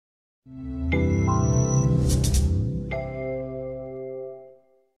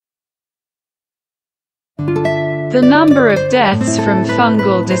The number of deaths from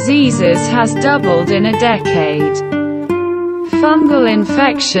fungal diseases has doubled in a decade. Fungal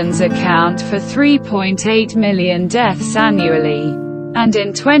infections account for 3.8 million deaths annually, and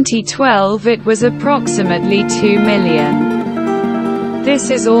in 2012 it was approximately 2 million. This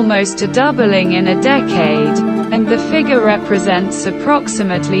is almost a doubling in a decade, and the figure represents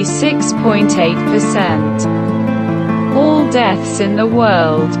approximately 6.8%. All deaths in the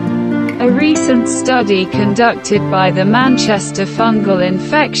world. A recent study conducted by the Manchester Fungal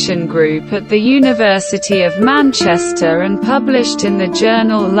Infection Group at the University of Manchester and published in the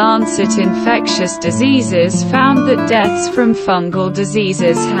journal Lancet Infectious Diseases found that deaths from fungal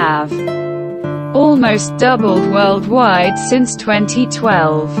diseases have almost doubled worldwide since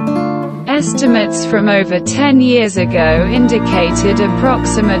 2012. Estimates from over 10 years ago indicated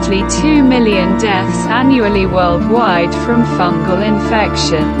approximately 2 million deaths annually worldwide from fungal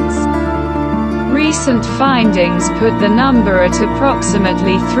infections. Recent findings put the number at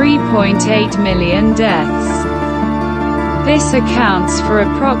approximately 3.8 million deaths. This accounts for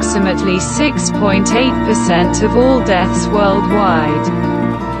approximately 6.8% of all deaths worldwide.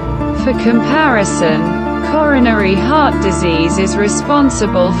 For comparison, coronary heart disease is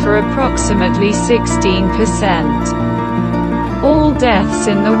responsible for approximately 16%. All deaths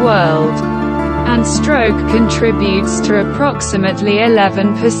in the world. And stroke contributes to approximately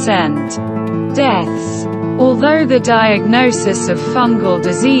 11%. Deaths. Although the diagnosis of fungal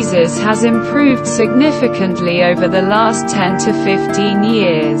diseases has improved significantly over the last 10 to 15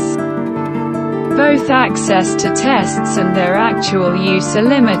 years, both access to tests and their actual use are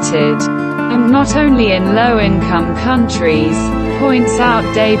limited, and not only in low-income countries, points out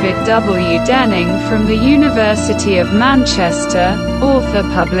David W. Denning from the University of Manchester, Author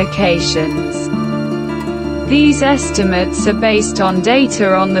Publications. These estimates are based on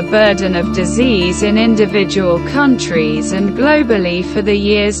data on the burden of disease in individual countries and globally for the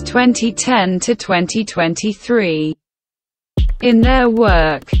years 2010 to 2023. In their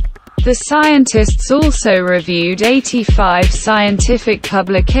work, the scientists also reviewed 85 scientific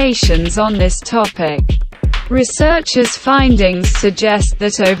publications on this topic. Researchers' findings suggest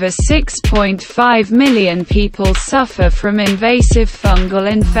that over 6.5 million people suffer from invasive fungal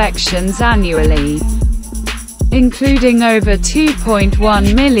infections annually, including over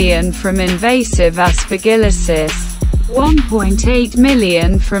 2.1 million from invasive aspergillosis, 1.8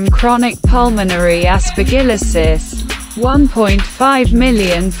 million from chronic pulmonary aspergillosis, 1.5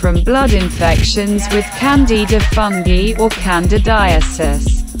 million from blood infections with Candida fungi or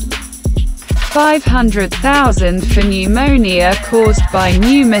candidiasis, 500,000 for pneumonia caused by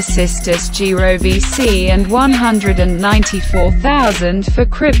Pneumocystis jirovecii and 194,000 for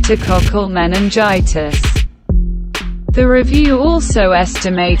cryptococcal meningitis. The review also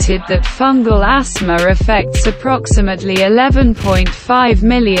estimated that fungal asthma affects approximately 11.5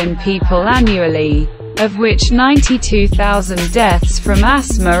 million people annually, of which 92,000 deaths from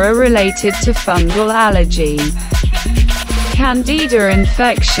asthma are related to fungal allergy. Candida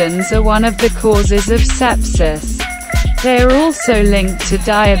infections are one of the causes of sepsis. They are also linked to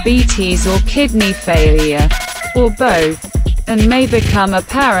diabetes or kidney failure, or both, and may become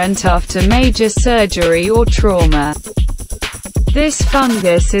apparent after major surgery or trauma. This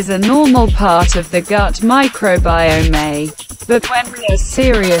fungus is a normal part of the gut microbiome, but when we are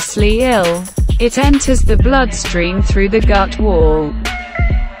seriously ill, it enters the bloodstream through the gut wall.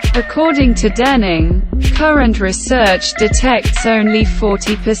 According to Denning, current research detects only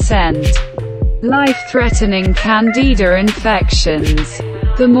 40% life-threatening Candida infections.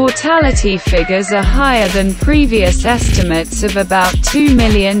 The mortality figures are higher than previous estimates of about 2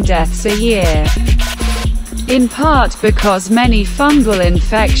 million deaths a year, in part because many fungal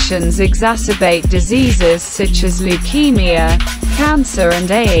infections exacerbate diseases such as leukemia, cancer and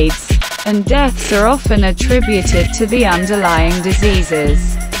AIDS, and deaths are often attributed to the underlying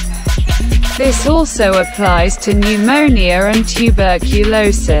diseases. This also applies to pneumonia and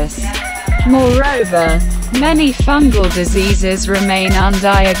tuberculosis. Moreover, many fungal diseases remain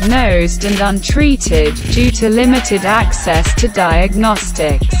undiagnosed and untreated due to limited access to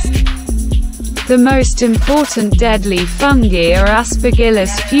diagnostics. The most important deadly fungi are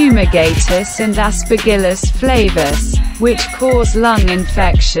Aspergillus fumigatus and Aspergillus flavus, which cause lung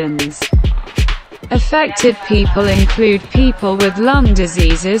infections. Affected people include people with lung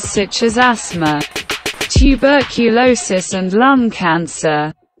diseases such as asthma, tuberculosis and lung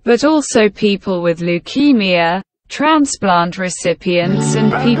cancer, but also people with leukemia, transplant recipients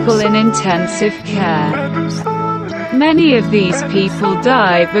and people in intensive care. Many of these people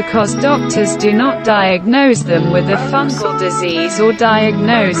die because doctors do not diagnose them with a fungal disease or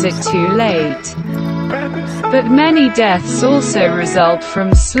diagnose it too late. But many deaths also result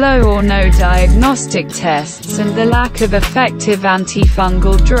from slow or no diagnostic tests and the lack of effective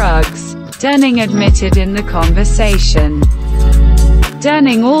antifungal drugs, Denning admitted in the conversation.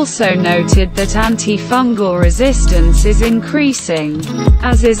 Denning also noted that antifungal resistance is increasing,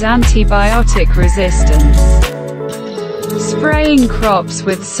 as is antibiotic resistance. Spraying crops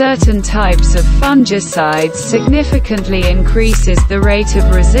with certain types of fungicides significantly increases the rate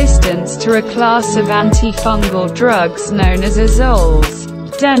of resistance to a class of antifungal drugs known as azoles,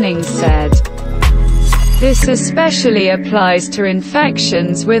 Denning said. This especially applies to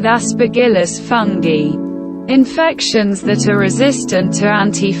infections with Aspergillus fungi. Infections that are resistant to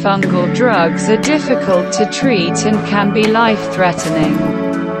antifungal drugs are difficult to treat and can be life-threatening.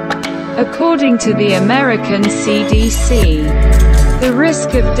 According to the American CDC, the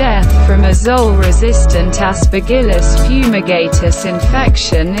risk of death from azole-resistant Aspergillus fumigatus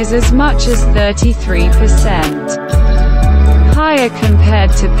infection is as much as 33%. Higher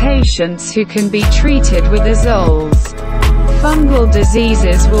compared to patients who can be treated with azoles. Fungal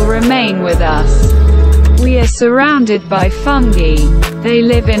diseases will remain with us. We are surrounded by fungi. They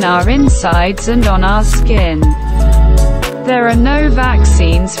live in our insides and on our skin. There are no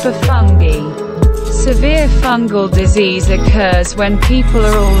vaccines for fungi. Severe fungal disease occurs when people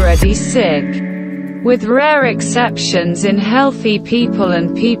are already sick, with rare exceptions in healthy people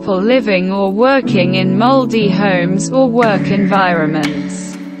and people living or working in moldy homes or work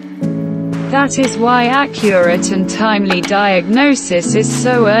environments. That is why accurate and timely diagnosis is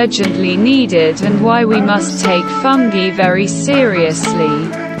so urgently needed and why we must take fungi very seriously,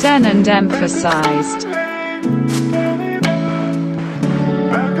 Denning emphasized.